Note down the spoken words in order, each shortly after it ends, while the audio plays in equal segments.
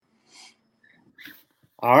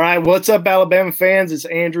All right, what's up, Alabama fans? It's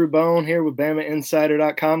Andrew Bone here with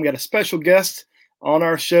BamaInsider.com. Got a special guest on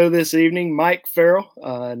our show this evening, Mike Farrell,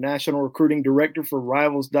 National Recruiting Director for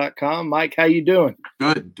Rivals.com. Mike, how you doing?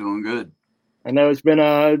 Good, doing good. I know it's been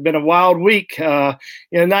a wild week. Not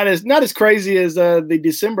as crazy as the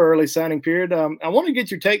December early signing period. I want to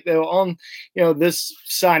get your take though on this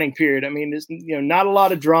signing period. I mean, it's not a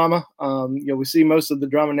lot of drama. We see most of the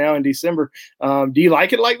drama now in December. Do you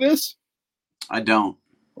like it like this? I don't.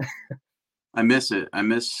 I miss it. I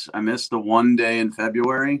miss the one day in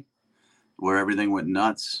February where everything went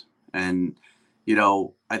nuts. And,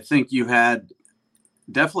 I think you had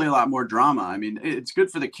definitely a lot more drama. I mean, it's good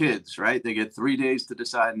for the kids, right? They get 3 days to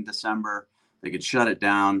decide in December. They could shut it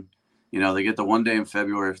down. They get the one day in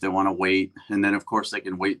February if they want to wait. And then, of course, they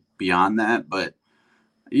can wait beyond that. But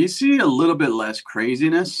you see a little bit less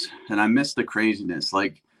craziness, and I miss the craziness.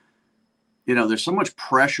 Like, there's so much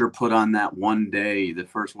pressure put on that one day, the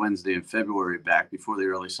first Wednesday in February back before the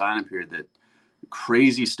early signing period, that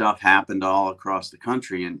crazy stuff happened all across the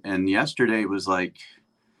country. And yesterday was like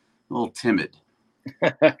a little timid.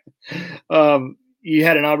 You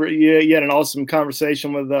had an awesome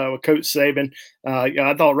conversation with Coach Saban.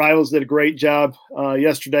 I thought Rivals did a great job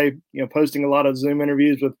yesterday, posting a lot of Zoom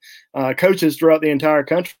interviews with coaches throughout the entire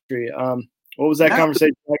country. What was that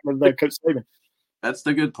conversation like with Coach Saban? That's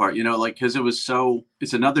the good part, because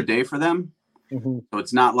it's another day for them. Mm-hmm. So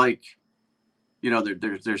it's not like,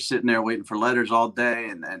 they're sitting there waiting for letters all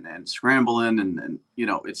day and scrambling and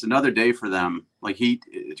it's another day for them. Like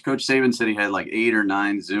Coach Saban said he had like 8 or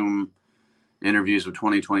 9 Zoom interviews with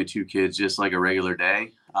 2022 kids, just like a regular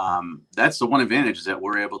day. That's the one advantage, is that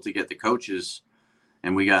we're able to get the coaches,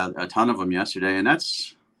 and we got a ton of them yesterday. And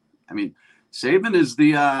Saban is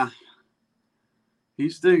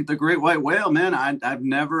he's the great white whale, man. I've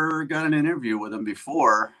never got an interview with him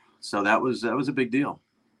before, so that was a big deal.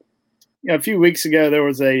 Yeah, a few weeks ago there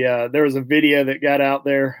was a video that got out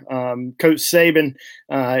there. Coach Saban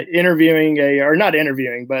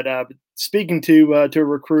speaking to a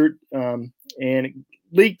recruit, and it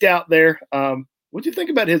leaked out there. What do you think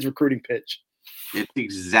about his recruiting pitch? It's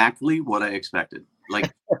exactly what I expected,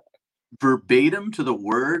 like verbatim to the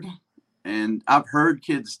word. And I've heard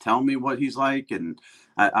kids tell me what he's like, and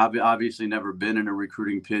I've obviously never been in a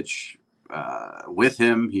recruiting pitch with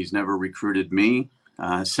him. He's never recruited me.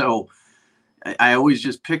 So I always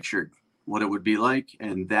just pictured what it would be like,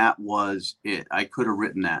 and that was it. I could have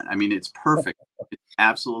written that. I mean, it's perfect. It's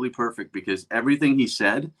absolutely perfect, because everything he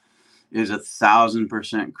said is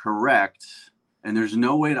 1,000% correct, and there's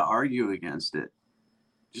no way to argue against it.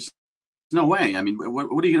 Just no way. I mean, what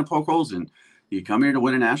are you going to poke holes in? You come here to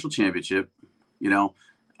win a national championship.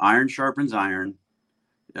 Iron sharpens iron.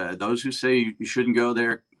 Those who say you shouldn't go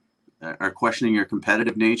there are questioning your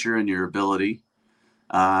competitive nature and your ability.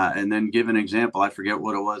 And then give an example. I forget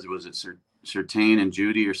what it was. Was it Surtain and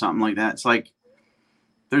Judy or something like that? It's like,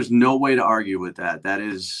 there's no way to argue with that. That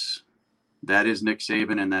is Nick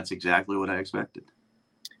Saban, and that's exactly what I expected.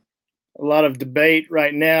 A lot of debate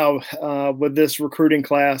right now with this recruiting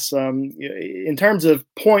class in terms of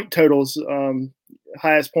point totals.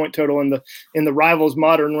 Highest point total in the Rivals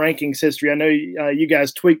modern rankings history. I know you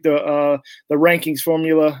guys tweaked the rankings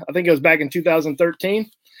formula. I think it was back in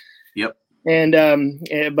 2013. Yep. And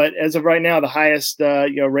but as of right now, the highest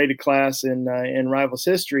rated class in Rivals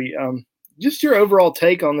history. Just your overall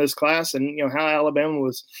take on this class, and how Alabama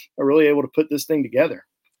was really able to put this thing together.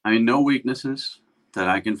 I mean, no weaknesses that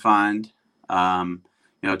I can find.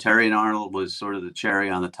 Terry and Arnold was sort of the cherry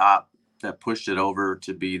on the top that pushed it over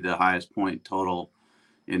to be the highest point total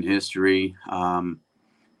in history.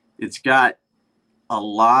 It's got a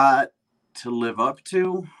lot to live up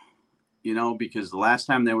to, because the last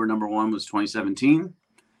time they were number one was 2017,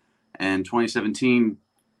 and 2017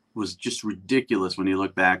 was just ridiculous when you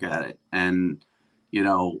look back at it. And,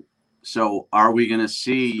 so are we going to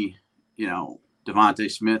see, Devontae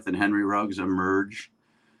Smith and Henry Ruggs emerge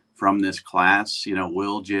from this class?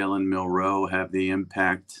 Will Jalen Milroe have the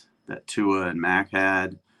impact that Tua and Mac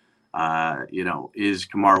had? Is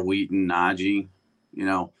Kamar Wheaton, Najee?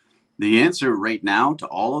 The answer right now to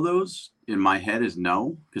all of those in my head is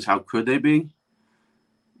no, because how could they be?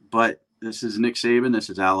 But this is Nick Saban, this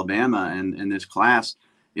is Alabama, and this class,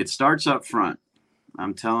 it starts up front.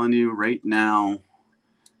 I'm telling you right now,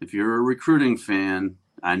 if you're a recruiting fan,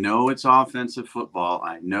 I know it's offensive football.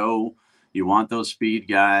 I know you want those speed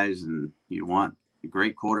guys and you want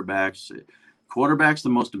great quarterbacks. Quarterback's the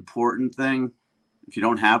most important thing. If you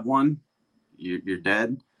don't have one, you're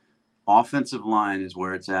dead. Offensive line is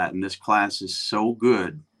where it's at, and this class is so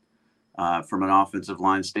good from an offensive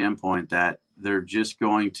line standpoint that they're just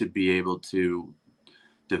going to be able to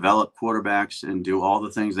develop quarterbacks and do all the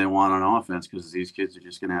things they want on offense, because these kids are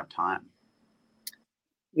just going to have time.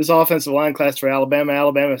 This offensive line class for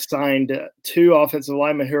Alabama signed 2 offensive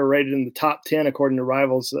linemen who are rated in the top 10 according to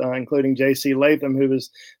Rivals, including J.C. Latham, who was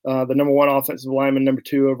the number 1 offensive lineman, number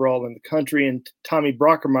 2 overall in the country, and Tommy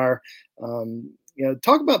Brockermeyer.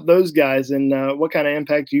 Talk about those guys and what kind of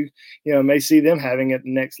impact you may see them having at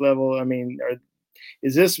the next level. I mean,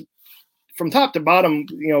 is this from top to bottom,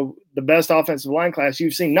 the best offensive line class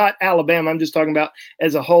you've seen? Not Alabama. I'm just talking about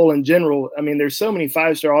as a whole in general. I mean, there's so many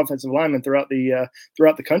 5-star offensive linemen throughout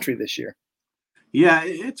the country this year. Yeah,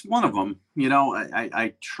 it's one of them.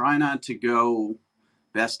 I try not to go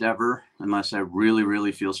best ever unless I really,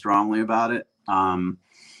 really feel strongly about it. And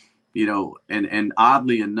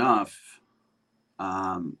oddly enough,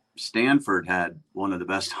 Stanford had one of the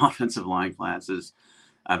best offensive line classes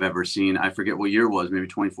I've ever seen. I forget what year it was, maybe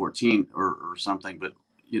 2014 or something, but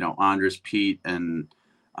Andres Pete and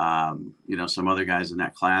some other guys in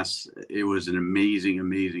that class. It was an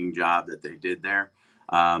amazing job that they did there.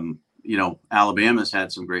 Alabama's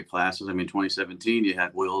had some great classes. I mean, 2017 you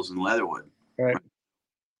had Wills and Leatherwood. Right.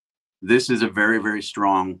 This is a very, very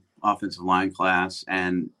strong offensive line class,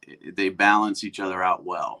 and they balance each other out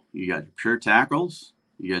well. You got your pure tackles,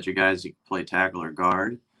 you got your guys that play tackle or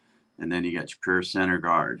guard, and then you got your pure center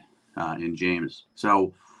guard in James.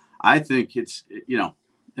 So I think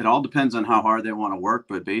it all depends on how hard they want to work,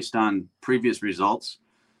 but based on previous results,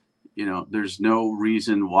 there's no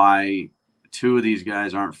reason why 2 of these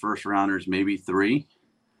guys aren't first rounders, maybe 3,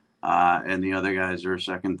 and the other guys are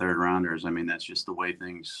second, third rounders. I mean, that's just the way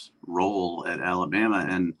things roll at Alabama.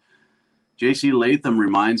 And J.C. Latham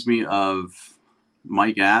reminds me of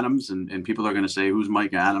Mike Adams, and people are going to say, who's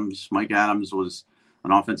Mike Adams? Mike Adams was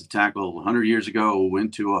an offensive tackle 100 years ago, who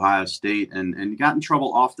went to Ohio State and got in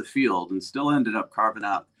trouble off the field and still ended up carving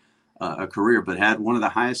out a career, but had one of the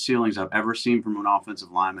highest ceilings I've ever seen from an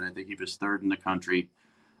offensive lineman. I think he was 3rd in the country,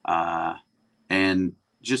 and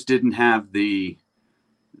just didn't have the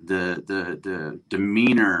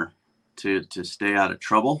demeanor to stay out of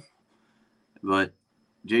trouble. But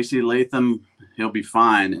J.C. Latham, he'll be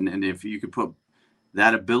fine. And if you could put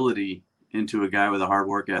that ability into a guy with a hard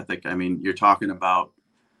work ethic, I mean, you're talking about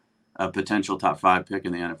a potential top 5 pick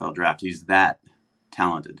in the NFL draft. He's that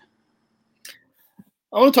talented.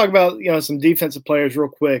 I want to talk about some defensive players real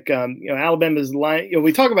quick. Alabama's line.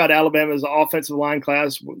 We talk about Alabama's offensive line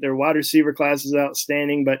class. Their wide receiver class is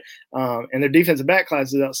outstanding, but and their defensive back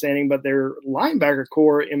class is outstanding. But their linebacker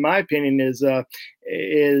core, in my opinion, is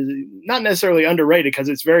not necessarily underrated because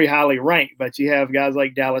it's very highly ranked. But you have guys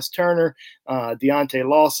like Dallas Turner, Deontay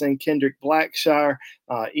Lawson, Kendrick Blackshire,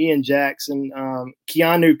 Ian Jackson,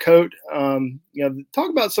 Keanu Coate. Talk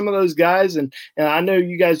about some of those guys. And I know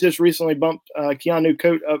you guys just recently bumped Keanu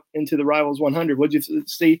Coate up into the Rivals 100. What did you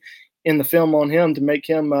see in the film on him to make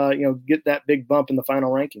him, get that big bump in the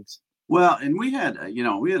final rankings? Well, and we had a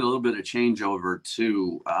little bit of changeover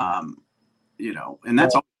too, and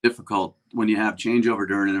that's always difficult when you have changeover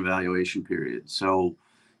during an evaluation period. So,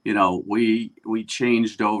 we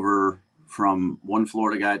changed over from one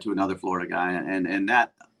Florida guy to another Florida guy, and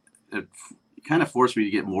that it kind of forced me to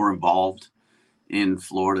get more involved in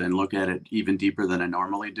Florida and look at it even deeper than I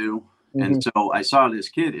normally do. Mm-hmm. And so I saw this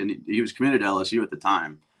kid, and he was committed to LSU at the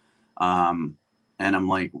time. And I'm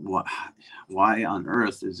like, what? Why on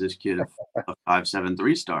earth is this kid a 5.7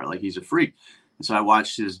 3-star? Like, he's a freak. And so I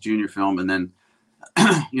watched his junior film, and then,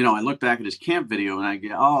 I look back at his camp video, and I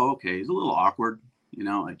get, oh, okay, he's a little awkward.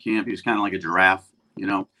 At camp, he was kind of like a giraffe.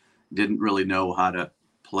 Didn't really know how to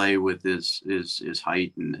play with his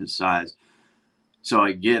height and his size. So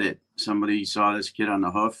I get it. Somebody saw this kid on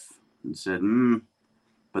the hoof and said,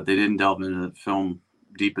 but they didn't delve into the film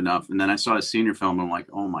deep enough. And then I saw his senior film, and I'm like,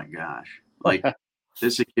 oh my gosh, like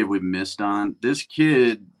this is a kid we missed on. This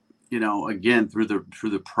kid, again, through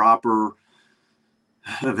the proper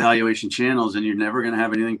evaluation channels, and you're never going to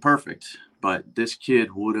have anything perfect, but this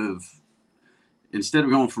kid would have, instead of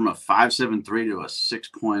going from a 5.73 to a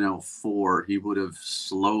 6.04, he would have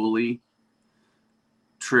slowly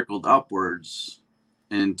trickled upwards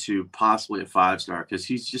into possibly a 5-star, because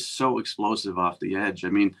he's just so explosive off the edge. I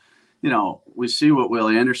mean, we see what Will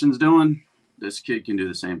Anderson's doing. This kid can do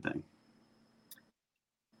the same thing.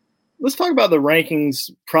 Let's talk about the rankings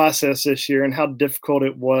process this year and how difficult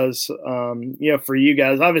it was, for you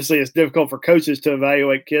guys. Obviously, it's difficult for coaches to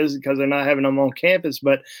evaluate kids because they're not having them on campus.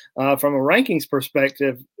 But from a rankings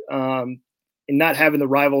perspective, and not having the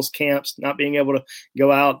Rivals camps, not being able to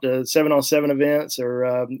go out to 7-on-7 events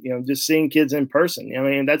or, just seeing kids in person. I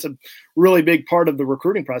mean, that's a really big part of the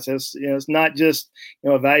recruiting process. It's not just,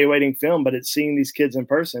 evaluating film, but it's seeing these kids in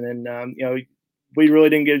person. And, we really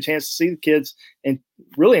didn't get a chance to see the kids and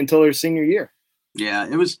really until their senior year. Yeah,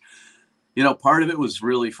 it was, part of it was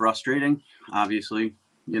really frustrating, obviously,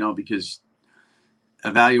 because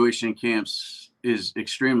evaluation camps is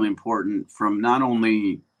extremely important from not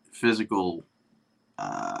only physical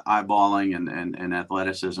eyeballing and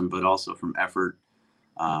athleticism, but also from effort,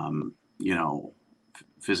 um,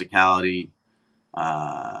 physicality,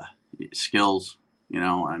 skills.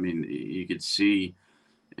 I mean, you could see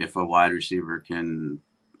if a wide receiver can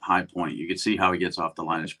high point. You could see how he gets off the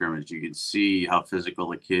line of scrimmage. You could see how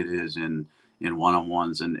physical a kid is in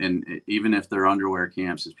one-on-ones. And even if they're underwear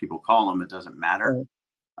camps, as people call them, it doesn't matter.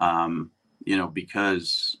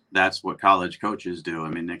 Because that's what college coaches do. I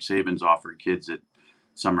mean, Nick Saban's offered kids at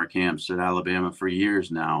summer camps at Alabama for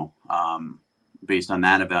years now, based on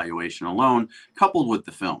that evaluation alone, coupled with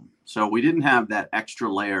the film. So we didn't have that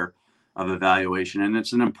extra layer of evaluation, and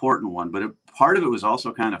it's an important one. But part of it was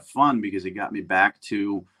also kind of fun because it got me back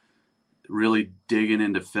to really digging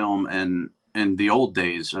into film and the old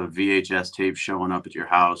days of VHS tapes showing up at your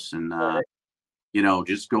house and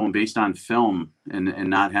just going based on film and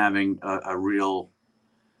not having a real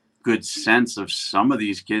good sense of some of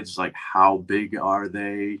these kids, like how big are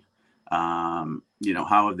they, how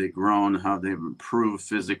have they grown, how they've improved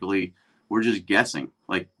physically. We're just guessing.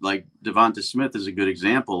 Like Devonta Smith is a good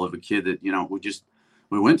example of a kid that,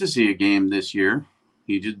 we went to see a game this year.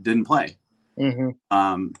 He just didn't play.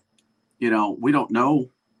 Mm-hmm. We don't know.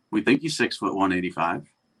 We think he's 6'1", 185.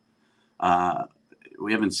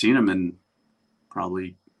 We haven't seen him in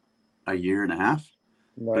probably a year and a half.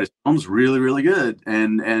 Right. But his film's really, really good.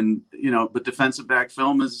 And but defensive back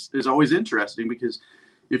film is always interesting because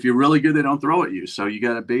if you're really good, they don't throw at you. So you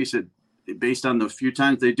got to base it based on the few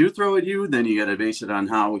times they do throw at you. Then you got to base it on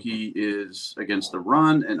how he is against the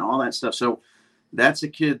run and all that stuff. So that's a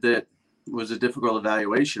kid that was a difficult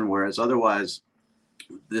evaluation, whereas otherwise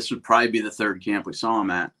this would probably be the third camp we saw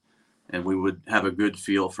him at, and we would have a good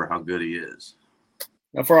feel for how good he is.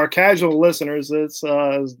 Now, for our casual listeners, it's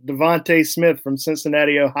Devonta Smith from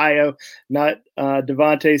Cincinnati, Ohio, not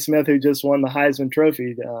Devonta Smith who just won the Heisman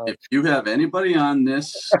Trophy. If you have anybody on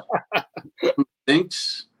this who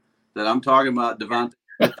thinks that I'm talking about Devonta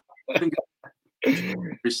Smith,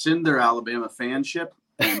 rescind their Alabama fanship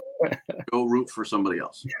and go root for somebody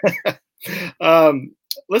else.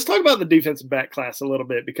 Let's talk about the defensive back class a little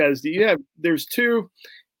bit because there's two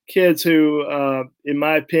kids who, in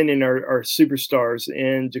my opinion, are superstars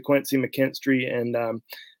in JaQuincy McKinstry and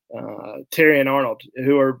Terrion Arnold,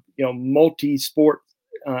 who are multi-sport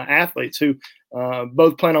athletes who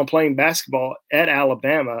both plan on playing basketball at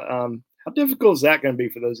Alabama. How difficult is that going to be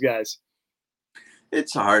for those guys?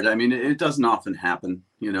 It's hard. I mean, it doesn't often happen.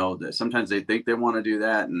 Sometimes they think they want to do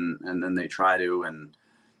that, and then they try to, and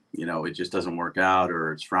it just doesn't work out,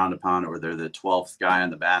 or it's frowned upon, or they're the 12th guy on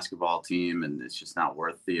the basketball team and it's just not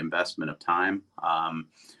worth the investment of time.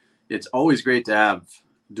 It's always great to have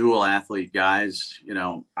dual athlete guys.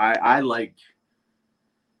 I like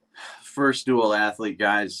first dual athlete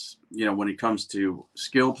guys, when it comes to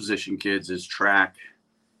skill position kids is track.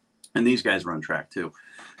 And these guys run track too,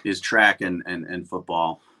 is track and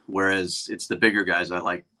football. Whereas it's the bigger guys I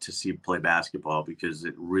like to see play basketball because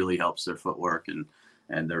it really helps their footwork and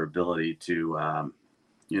their ability to,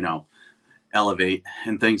 elevate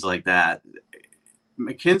and things like that.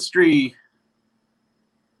 McKinstry,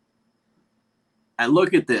 I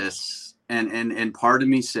look at this and part of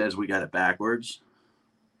me says we got it backwards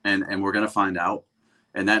and we're going to find out.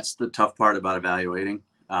 And that's the tough part about evaluating.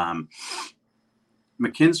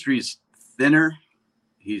 McKinstry's thinner.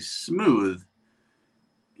 He's smooth.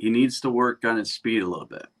 He needs to work on his speed a little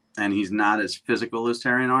bit. And he's not as physical as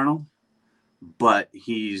Terrion Arnold. But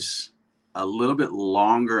he's a little bit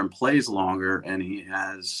longer and plays longer, and he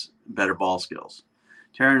has better ball skills.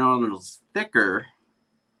 Terrion Arnold's thicker,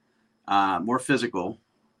 more physical,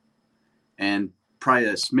 and probably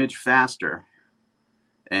a smidge faster.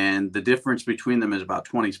 And the difference between them is about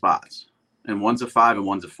 20 spots. And one's a 5 and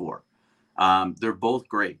one's a 4. They're both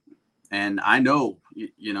great. And I know,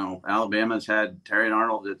 Alabama's had Terrion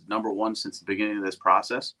Arnold at number 1 since the beginning of this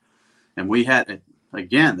process. And we had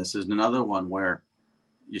again, this is another one where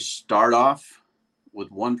you start off with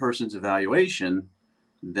one person's evaluation,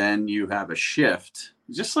 then you have a shift.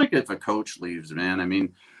 Just like if a coach leaves, man. I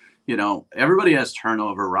mean, everybody has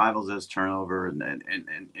turnover, rivals has turnover,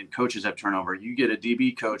 and coaches have turnover. You get a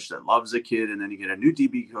DB coach that loves a kid, and then you get a new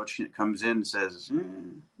DB coach that comes in and says,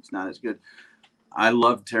 it's not as good. I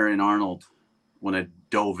loved Terrion Arnold when I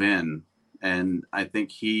dove in, and I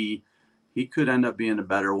think he could end up being a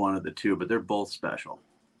better one of the two, but they're both special.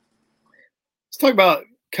 Let's talk about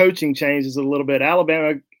coaching changes a little bit.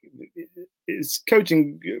 Alabama it's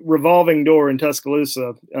coaching revolving door in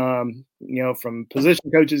Tuscaloosa. From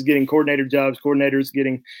position coaches getting coordinator jobs, coordinators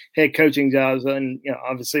getting head coaching jobs, and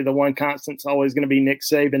obviously the one constant's always going to be Nick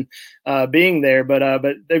Saban being there. But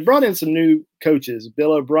they brought in some new coaches: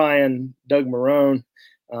 Bill O'Brien, Doug Marrone,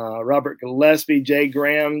 Robert Gillespie, Jay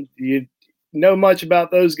Graham. You know much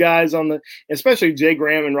about those guys especially Jay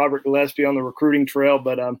Graham and Robert Gillespie on the recruiting trail.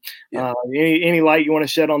 But any light you want to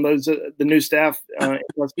shed on those the new staff?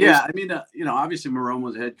 Yeah, I mean, obviously Marrone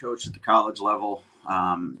was a head coach at the college level,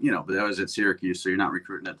 but that was at Syracuse, so you're not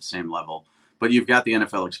recruiting at the same level. But you've got the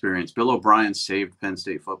NFL experience. Bill O'Brien saved Penn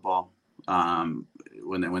State football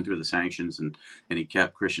when they went through the sanctions, and he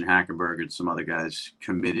kept Christian Hackenberg and some other guys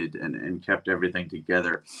committed and kept everything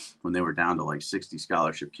together when they were down to like 60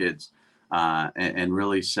 scholarship kids. And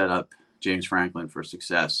really set up James Franklin for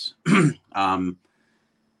success. They've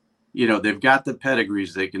got the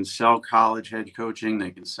pedigrees. They can sell college head coaching.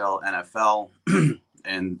 They can sell NFL,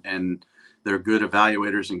 and they're good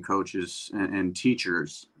evaluators and coaches and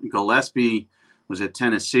teachers. Gillespie was at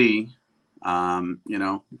Tennessee. Alvin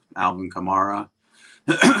Kamara,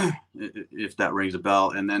 if that rings a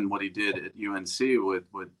bell. And then what he did at UNC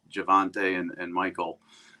with Javante and Michael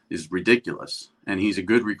is ridiculous. And he's a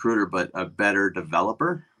good recruiter, but a better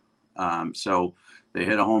developer. So they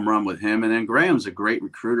hit a home run with him. And then Graham's a great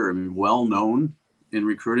recruiter. I mean, well known in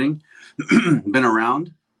recruiting, been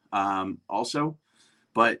around also.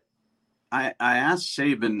 But I asked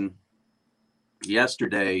Saban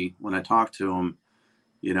yesterday when I talked to him,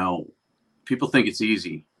 people think it's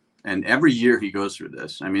easy. And every year he goes through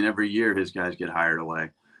this. I mean, every year his guys get hired away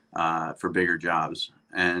for bigger jobs.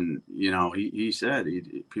 And, he said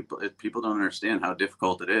people don't understand how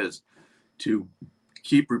difficult it is to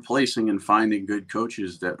keep replacing and finding good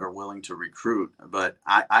coaches that are willing to recruit. But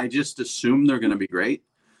I just assume they're going to be great.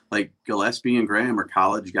 Like Gillespie and Graham are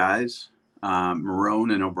college guys.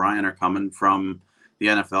 Marrone and O'Brien are coming from the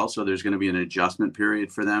NFL. So there's going to be an adjustment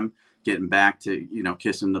period for them getting back to,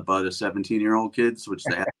 kissing the butt of 17-year-old kids, which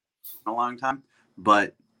they have a long time.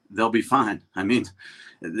 But they'll be fine. I mean,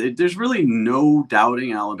 there's really no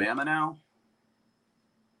doubting Alabama now.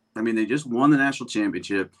 I mean, they just won the national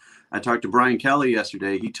championship. I talked to Brian Kelly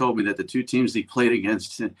yesterday. He told me that the two teams he played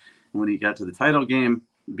against when he got to the title game,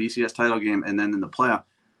 BCS title game, and then in the playoff,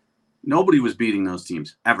 nobody was beating those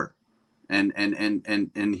teams ever. And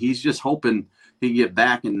he's just hoping he can get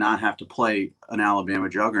back and not have to play an Alabama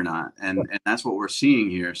juggernaut. And that's what we're seeing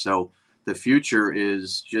here. So the future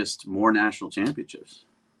is just more national championships.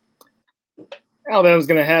 Alabama's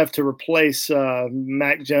going to have to replace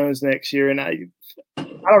Mac Jones next year, and I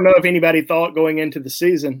don't know if anybody thought going into the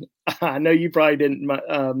season. I know you probably didn't,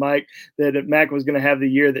 Mike, that Mac was going to have the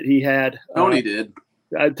year that he had. Tony did.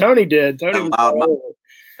 Tony did. Tony was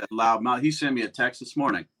loud mouth. He sent me a text this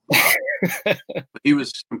morning. But he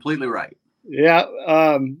was completely right. Yeah.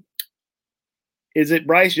 Is it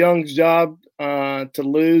Bryce Young's job to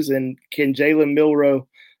lose, and can Jalen Milroe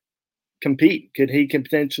compete? Could he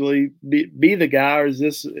potentially be the guy, or is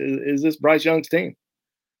this Bryce Young's team?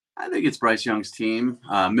 I think it's Bryce Young's team.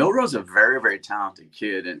 Milroe's a very, very talented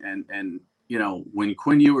kid. And when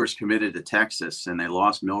Quinn Ewers committed to Texas and they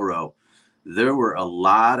lost Milroe, there were a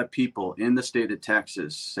lot of people in the state of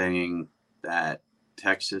Texas saying that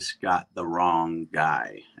Texas got the wrong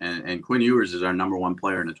guy. And Quinn Ewers is our number one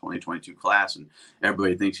player in the 2022 class. And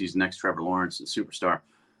everybody thinks he's the next Trevor Lawrence, the superstar.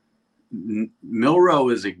 Milroe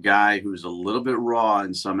is a guy who's a little bit raw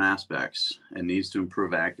in some aspects and needs to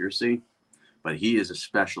improve accuracy, but he is a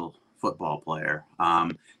special football player.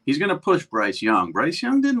 He's going to push Bryce Young. Bryce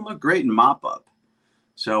Young didn't look great in mop-up.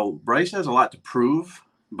 So Bryce has a lot to prove,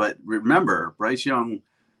 but remember, Bryce Young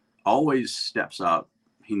always steps up.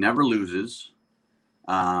 He never loses.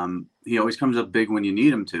 He always comes up big when you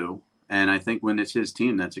need him to. And I think when it's his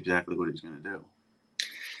team, that's exactly what he's going to do.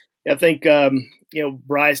 I think,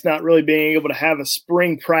 Bryce not really being able to have a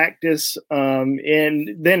spring practice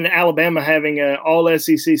and then Alabama having an all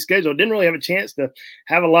SEC schedule, didn't really have a chance to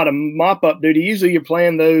have a lot of mop-up duty. Usually you're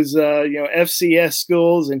playing those, FCS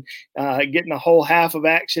schools and getting a whole half of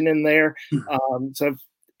action in there. So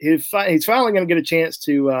he's finally going to get a chance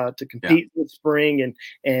to compete this spring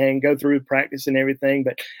and go through practice and everything.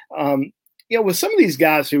 But, with some of these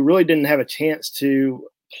guys who really didn't have a chance to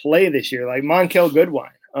play this year, like Monkel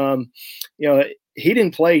Goodwine, he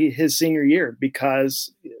didn't play his senior year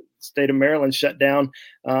because the state of Maryland shut down,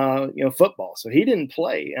 football. So he didn't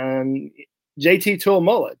play. JT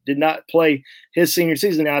Tuamula did not play his senior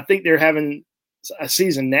season. Now, I think they're having a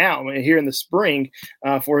season now here in the spring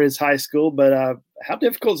for his high school. But how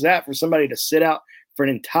difficult is that for somebody to sit out for an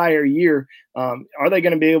entire year? Are they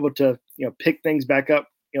going to be able to, pick things back up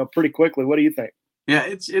pretty quickly. What do you think? Yeah,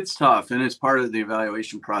 it's tough, and it's part of the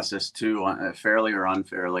evaluation process too, fairly or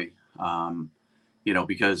unfairly.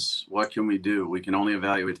 Because what can we do? We can only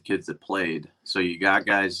evaluate the kids that played. So you got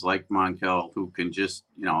guys like Monkel who can just,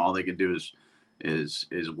 all they can do is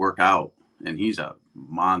work out, and he's a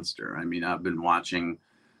monster. I mean, I've been watching,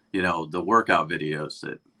 the workout videos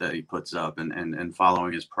that he puts up and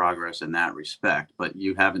following his progress in that respect. But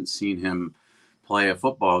you haven't seen him play a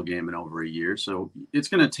football game in over a year, so it's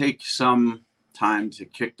going to take some time to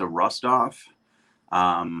kick the rust off.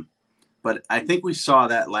 But I think we saw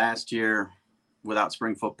that last year without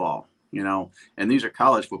spring football, and these are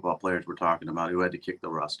college football players we're talking about who had to kick the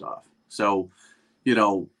rust off. So,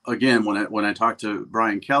 again, when I talked to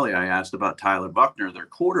Brian Kelly, I asked about Tyler Buckner, their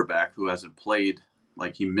quarterback, who hasn't played.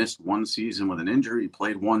 Like, he missed one season with an injury. He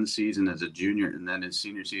played one season as a junior, and then his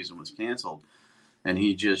senior season was canceled. And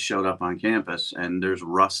he just showed up on campus, and there's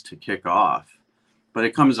rust to kick off. But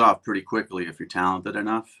it comes off pretty quickly if you're talented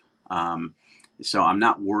enough. So I'm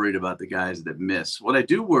not worried about the guys that miss. What I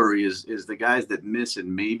do worry is the guys that miss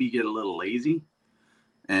and maybe get a little lazy.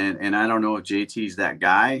 And I don't know if JT's that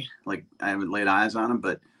guy. Like, I haven't laid eyes on him,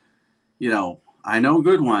 but, I know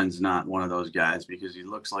Goodwine's not one of those guys because he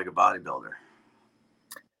looks like a bodybuilder.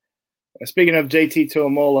 Speaking of JT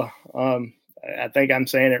Tuamola, I think I'm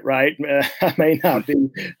saying it right. I may not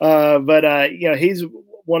be, but he's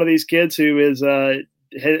one of these kids who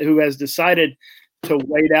has decided to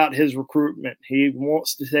wait out his recruitment. He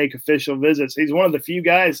wants to take official visits. He's one of the few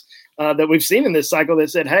guys that we've seen in this cycle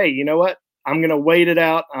that said, hey, you know what? I'm going to wait it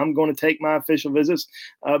out. I'm going to take my official visits.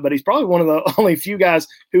 But he's probably one of the only few guys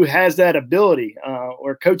who has that ability,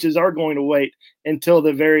 where coaches are going to wait until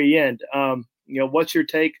the very end. What's your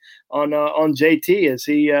take on JT as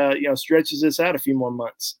he stretches this out a few more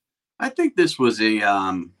months? I think this was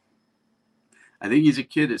I think he's a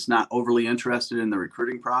kid that's not overly interested in the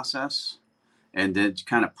recruiting process, and then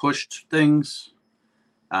kind of pushed things.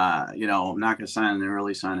 I'm not going to sign in the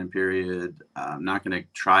early signing period. I'm not going to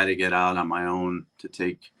try to get out on my own to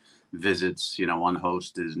take visits,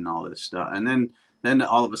 unhosted and all this stuff. And then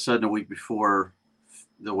all of a sudden, a week before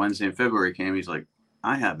the Wednesday in February came, he's like,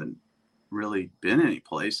 I haven't really been any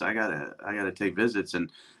place. I gotta take visits.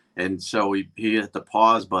 And so he hit the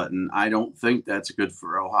pause button. I don't think that's good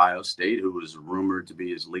for Ohio State, who was rumored to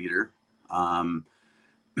be his leader. And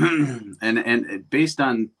based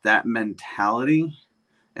on that mentality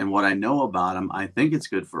and what I know about him, I think it's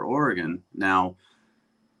good for Oregon. Now,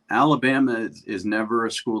 Alabama is never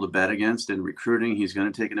a school to bet against in recruiting. He's going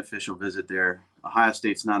to take an official visit there. Ohio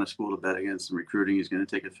State's not a school to bet against in recruiting. He's going to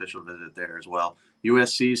take an official visit there as well.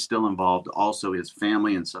 USC is still involved. Also, his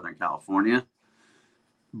family in Southern California.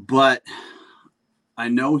 But I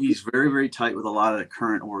know he's very, very tight with a lot of the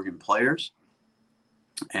current Oregon players.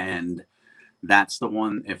 And that's the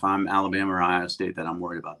one, if I'm Alabama or Ohio State, that I'm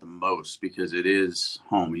worried about the most, because it is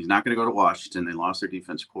home. He's not going to go to Washington. They lost their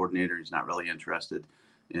defense coordinator. He's not really interested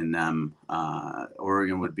in them.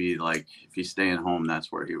 Oregon would be like, if he's staying home,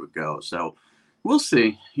 that's where he would go. So we'll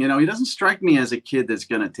see. He doesn't strike me as a kid that's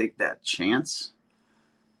going to take that chance,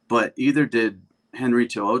 but either did Henry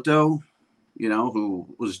To'oTo'o,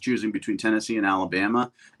 who was choosing between Tennessee and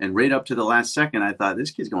Alabama. And right up to the last second, I thought,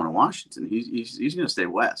 this kid's going to Washington. He's going to stay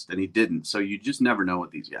west, and he didn't. So you just never know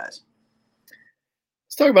with these guys.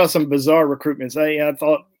 Let's talk about some bizarre recruitments. I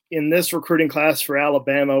thought in this recruiting class for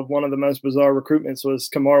Alabama, one of the most bizarre recruitments was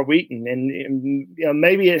Kamar Wheaton. And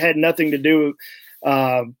maybe it had nothing to do,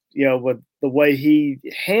 with the way he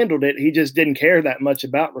handled it. He just didn't care that much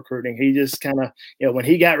about recruiting. He just kind of, when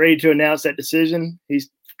he got ready to announce that decision, he's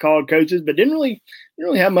called coaches, but didn't really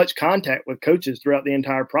have much contact with coaches throughout the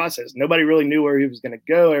entire process. Nobody really knew where he was going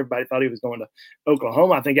to go. Everybody thought he was going to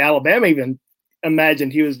Oklahoma. I think Alabama even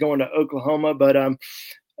imagined he was going to Oklahoma. But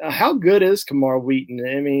how good is Kamar Wheaton?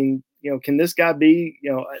 I mean, can this guy be,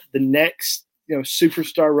 the next,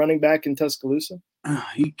 superstar running back in Tuscaloosa?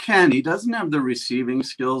 He can. He doesn't have the receiving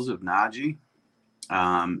skills of Najee,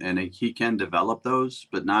 and he can develop those.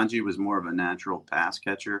 But Najee was more of a natural pass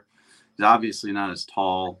catcher. He's obviously not as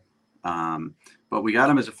tall, but we got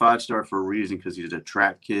him as a 5-star for a reason, because he's a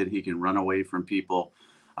track kid. He can run away from people.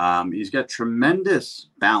 He's got tremendous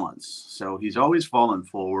balance, so he's always falling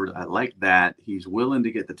forward. I like that. He's willing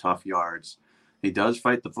to get the tough yards. He does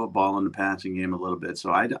fight the football in the passing game a little bit,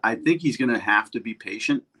 so I think he's going to have to be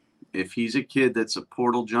patient. If he's a kid that's a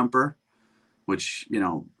portal jumper, which,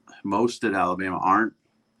 most at Alabama aren't,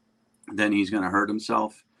 then he's going to hurt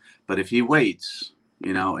himself. But if he waits,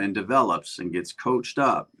 and develops and gets coached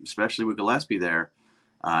up, especially with Gillespie there,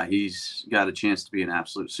 he's got a chance to be an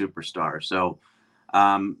absolute superstar. So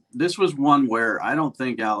This was one where I don't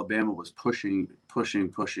think Alabama was pushing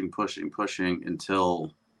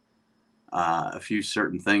until a few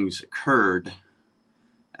certain things occurred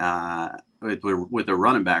with the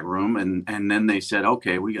running back room, and then they said,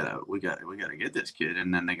 okay, we gotta get this kid,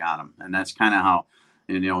 and then they got him, and that's kind of how.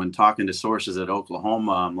 In talking to sources at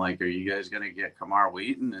Oklahoma, I'm like, are you guys going to get Kamar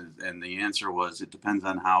Wheaton? And the answer was, it depends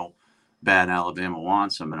on how bad Alabama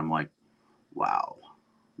wants him. And I'm like, wow,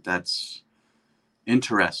 that's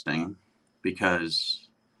interesting, because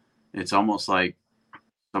it's almost like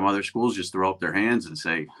some other schools just throw up their hands and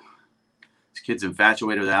say, this kid's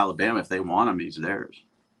infatuated with Alabama. If they want him, he's theirs.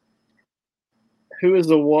 Who is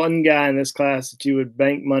the one guy in this class that you would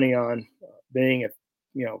bank money on being a,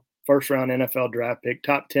 first round NFL draft pick,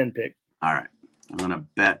 top 10 pick? All right. I'm going to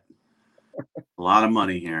bet a lot of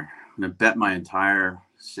money here. I'm going to bet my entire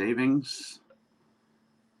savings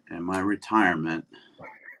and my retirement,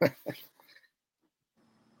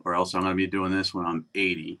 or else I'm going to be doing this when I'm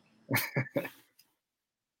 80.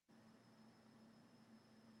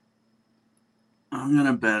 I'm going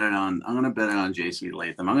to bet it on J.C.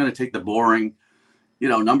 Latham. I'm going to take the boring,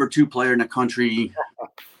 number 2 player in the country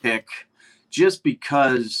pick, just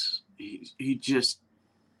because he just,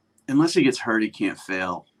 unless he gets hurt, he can't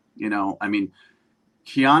fail. I mean,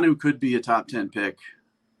 Keanu could be a top 10 pick.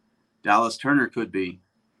 Dallas Turner could be.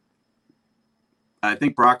 I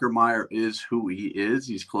think Brockermeyer is who he is.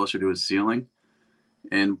 He's closer to his ceiling.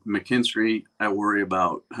 And McKinstry, I worry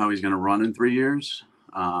about how he's going to run in 3 years.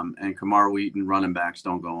 And Kamar Wheaton, running backs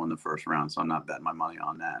don't go in the first round, so I'm not betting my money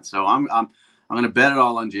on that. So I'm going to bet it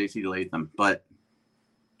all on J.C. Latham, but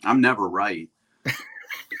I'm never right.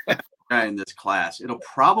 In this class, it'll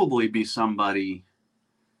probably be somebody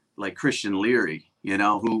like Christian Leary,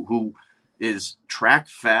 who is track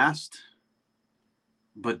fast,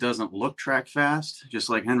 but doesn't look track fast. Just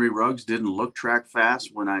like Henry Ruggs didn't look track fast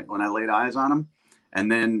when I laid eyes on him,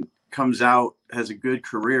 and then comes out, has a good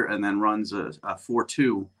career, and then runs a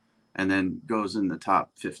 4.2, and then goes in the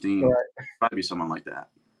top 15. Right. Probably be someone like that.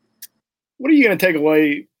 What are you going to take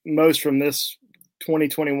away most from this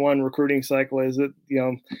 2021 recruiting cycle? Is it,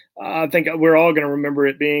 I think we're all going to remember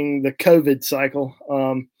it being the COVID cycle.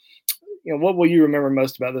 What will you remember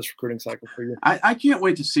most about this recruiting cycle for you? I can't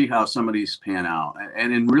wait to see how some of these pan out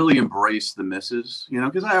and really embrace the misses,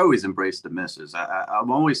 because I always embrace the misses.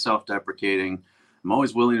 I'm always self-deprecating. I'm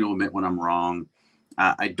always willing to admit when I'm wrong.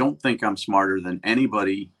 I don't think I'm smarter than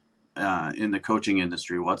anybody in the coaching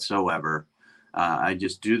industry whatsoever. I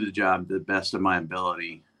just do the job to the best of my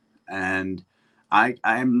ability. And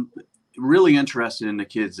I'm really interested in the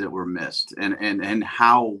kids that were missed and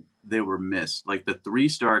how they were missed. Like the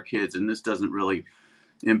 3-star kids, and this doesn't really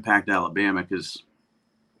impact Alabama because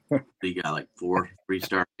they got like 4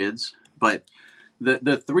 3-star kids. But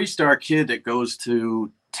the 3-star kid that goes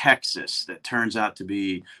to Texas that turns out to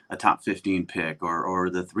be a top 15 pick, or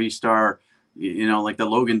the 3-star, like the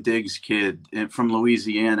Logan Diggs kid from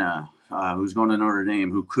Louisiana who's going to Notre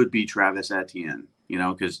Dame, who could be Travis Etienne,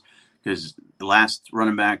 because the last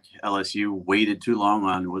running back LSU waited too long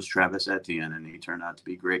on was Travis Etienne, and he turned out to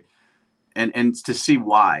be great. And to see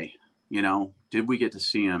why, did we get to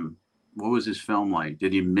see him? What was his film like?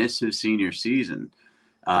 Did he miss his senior season?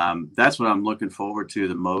 That's what I'm looking forward to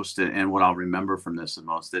the most, and what I'll remember from this the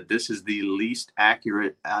most, that this is the least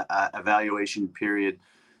accurate evaluation period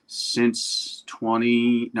since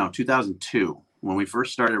 2002, when we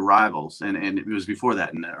first started Rivals, and it was before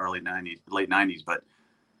that in the late 90s, but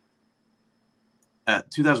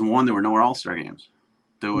 2001, there were no All-Star games.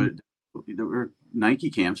 There were Nike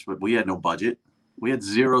camps, but we had no budget. We had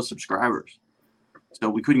 0 subscribers, so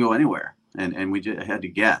we couldn't go anywhere, and we just had to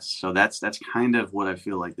guess. So that's kind of what I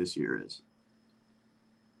feel like this year is.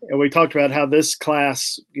 And we talked about how this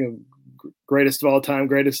class, greatest of all time,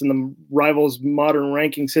 greatest in the Rivals modern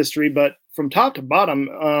rankings history, but from top to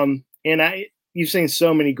bottom, you've seen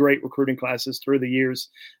so many great recruiting classes through the years,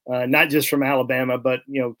 not just from Alabama, but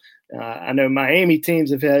I know Miami teams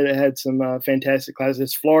have had some fantastic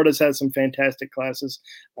classes. Florida's had some fantastic classes,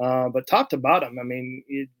 but top to bottom, I mean,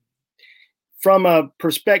 from a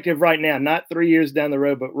perspective right now, not 3 years down the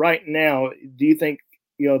road, but right now, do you think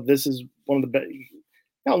this is one of the best?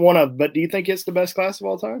 Not one of, but do you think it's the best class of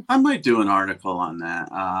all time? I might do an article on that.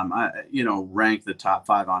 Rank the top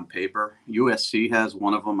 5 on paper. USC has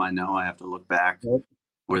one of them. I know I have to look back. Yep.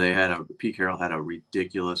 Where Pete Carroll had a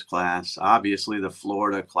ridiculous class. Obviously, the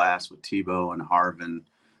Florida class with Tebow and Harvin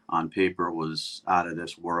on paper was out of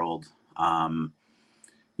this world. And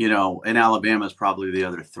Alabama is probably the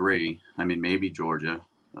other 3. I mean, maybe Georgia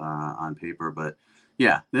on paper, but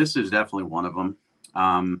yeah, this is definitely one of them.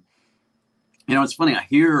 It's funny. I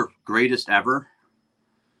hear greatest ever,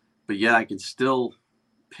 but yet I can still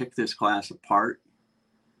pick this class apart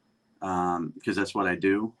because that's what I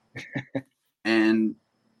do. and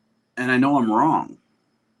I know I'm wrong.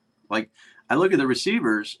 Like, I look at the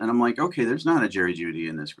receivers and I'm like, okay, there's not a Jerry Jeudy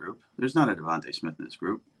in this group. There's not a Devontae Smith in this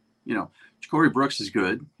group. You know, Corey Brooks is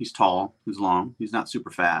good. He's tall. He's long. He's not super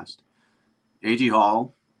fast. A.G.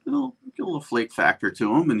 Hall, a little flake factor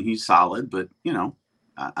to him, and he's solid. But, you know,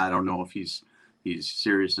 I don't know if he's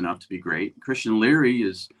serious enough to be great. Christian Leary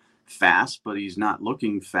is fast, but he's not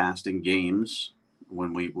looking fast in games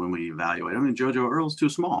when we evaluate him. And JoJo Earle's too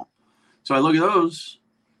small. So I look at those.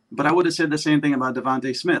 But I would have said the same thing about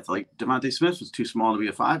Devontae Smith. Like, Devontae Smith was too small to be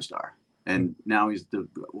a 5-star. And now he's the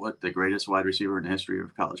greatest wide receiver in the history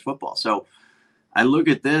of college football. So I look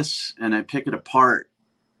at this and I pick it apart.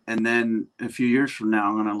 And then a few years from now,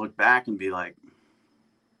 I'm going to look back and be like,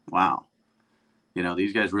 wow, you know,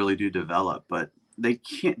 these guys really do develop. But they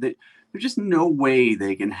can't. There's just no way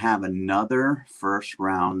they can have another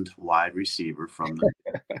first-round wide receiver from them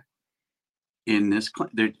in this.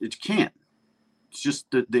 It can't. It's just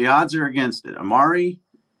the odds are against it. Amari,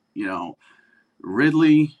 you know,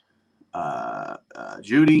 Ridley,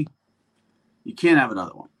 Jeudy, you can't have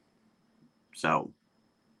another one. So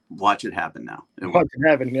watch it happen now. Watch it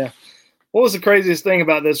happen, yeah. What was the craziest thing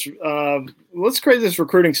about this? What's the craziest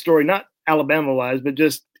recruiting story, not Alabama-wise, but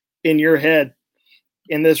just in your head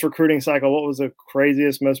in this recruiting cycle? What was the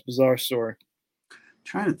craziest, most bizarre story? I'm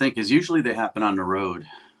trying to think, because usually they happen on the road.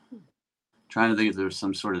 Trying to think if there was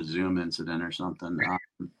some sort of Zoom incident or something.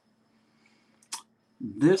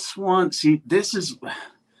 This one, see, this is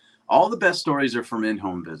all the best stories are from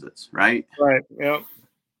in-home visits, right? Right. Yep.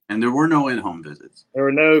 And there were no in-home visits. There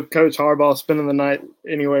were no Coach Harbaugh spending the night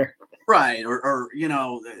anywhere. Right. Or you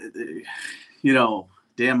know,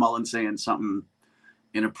 Dan Mullen saying something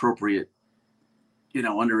inappropriate, you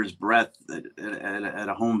know, under his breath at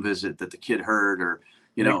a home visit that the kid heard, or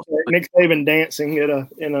Nick Saban dancing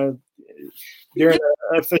during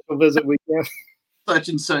an official visit weekend. Such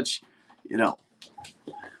and such, you know,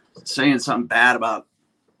 saying something bad about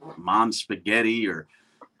mom's spaghetti or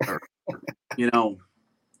you know,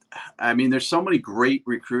 I mean, there's so many great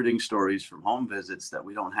recruiting stories from home visits that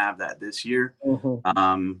we don't have that this year.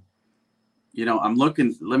 Mm-hmm. You know, I'm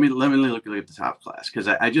looking. Let me look at the top class, because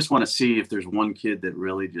I just want to see if there's one kid that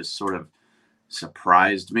really just sort of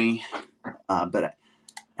surprised me. But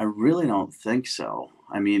I really don't think so.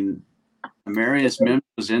 I mean, Amarius Mims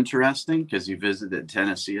was interesting because he visited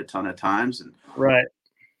Tennessee a ton of times, and right. I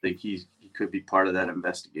think he could be part of that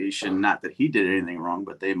investigation. Not that he did anything wrong,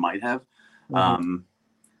 but they might have. Mm-hmm.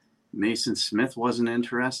 Mason Smith wasn't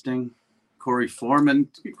interesting. Corey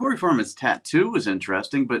Foreman's tattoo was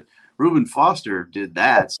interesting, but Reuben Foster did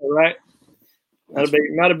that. So, right.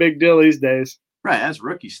 Not a big deal these days. Right. That's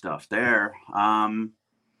rookie stuff there. Man,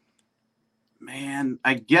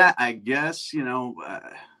 I guess, you know,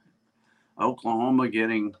 Oklahoma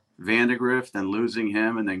getting Vandegrift and losing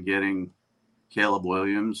him, and then getting Caleb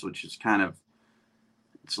Williams, which is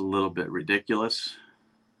it's a little bit ridiculous.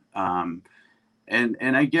 And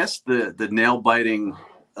I guess the nail biting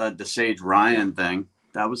DeSage Ryan thing,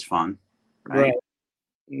 that was fun, right?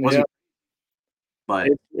 Yeah. But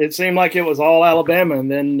it seemed like it was all Alabama, and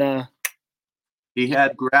then he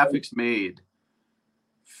had graphics made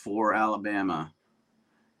for Alabama,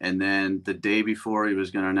 and then the day before he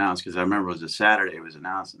was going to announce, because I remember it was a Saturday he was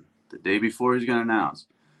announcing. The day before he was going to announce,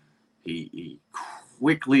 he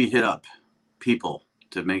quickly hit up people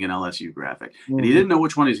to make an LSU graphic. Mm-hmm. And he didn't know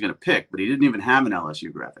which one he was going to pick, but he didn't even have an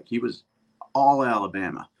LSU graphic. He was all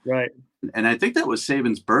Alabama. Right. And I think that was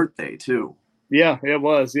Saban's birthday too. Yeah, it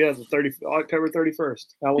was. Yeah, October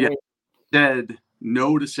 31st. Halloween. Yeah. Said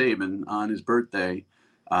no to Saban on his birthday.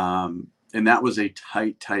 And that was a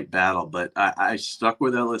tight battle. But I stuck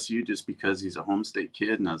with LSU just because he's a home state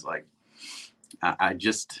kid. And I was like,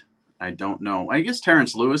 I don't know. I guess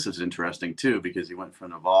Terrence Lewis is interesting too, because he went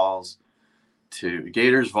from the Vols to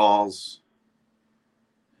Gators, Vols,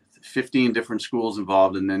 15 different schools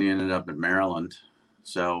involved, and then he ended up at Maryland.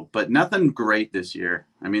 So, but nothing great this year.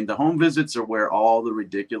 I mean, the home visits are where all the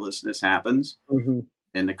ridiculousness happens, mm-hmm.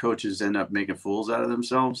 and the coaches end up making fools out of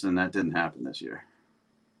themselves, and that didn't happen this year.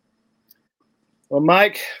 Well,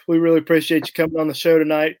 Mike, we really appreciate you coming on the show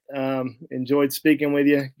tonight. Enjoyed speaking with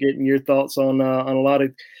you, getting your thoughts on a lot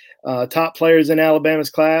of top players in Alabama's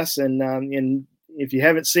class. And if you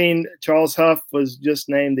haven't seen, Charles Huff was just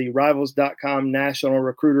named the Rivals.com National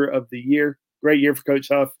Recruiter of the Year. Great year for Coach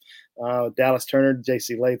Huff. Dallas Turner,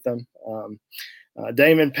 J.C. Latham,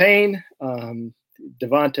 Damon Payne,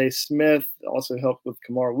 Devontae Smith also helped with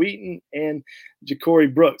Kamar Wheaton and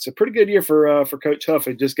Ja'Cory Brooks. A pretty good year for Coach Huff.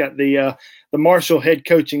 He just got the Marshall head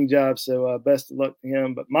coaching job, so best of luck to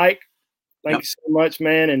him. But Mike, thank you so much,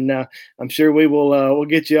 man, and I'm sure we'll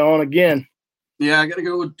get you on again. Yeah, I got to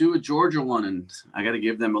go do a Georgia one, and I got to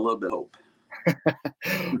give them a little bit of hope.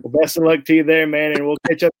 Well, best of luck to you there, man, and we'll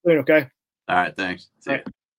catch up soon, okay? All right, thanks. See ya.